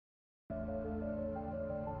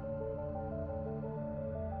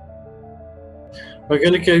We're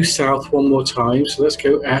going to go south one more time, so let's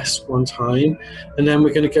go S one time, and then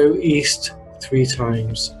we're going to go east 3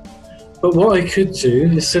 times. But what I could do,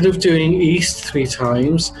 instead of doing east 3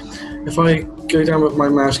 times, if I go down with my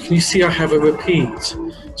mouse, can you see I have a repeat?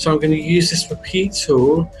 So I'm going to use this repeat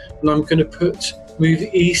tool, and I'm going to move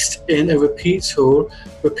east in a repeat tool,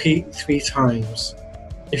 repeat 3 times.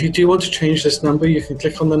 If you do want to change this number, you can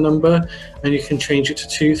click on the number and you can change it to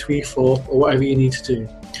 2, 3, 4, or whatever you need to do.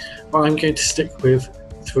 But I'm going to stick with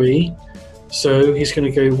 3. So he's going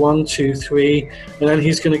to go 1, 2, 3, and then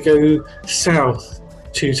he's going to go south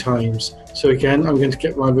 2 times. So again, I'm going to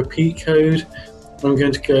get my repeat code. I'm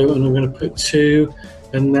going to go and I'm going to put 2,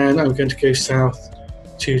 and then I'm going to go south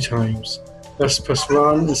 2 times. Let's press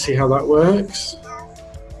run and see how that works.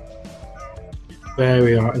 There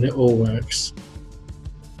we are, and it all works.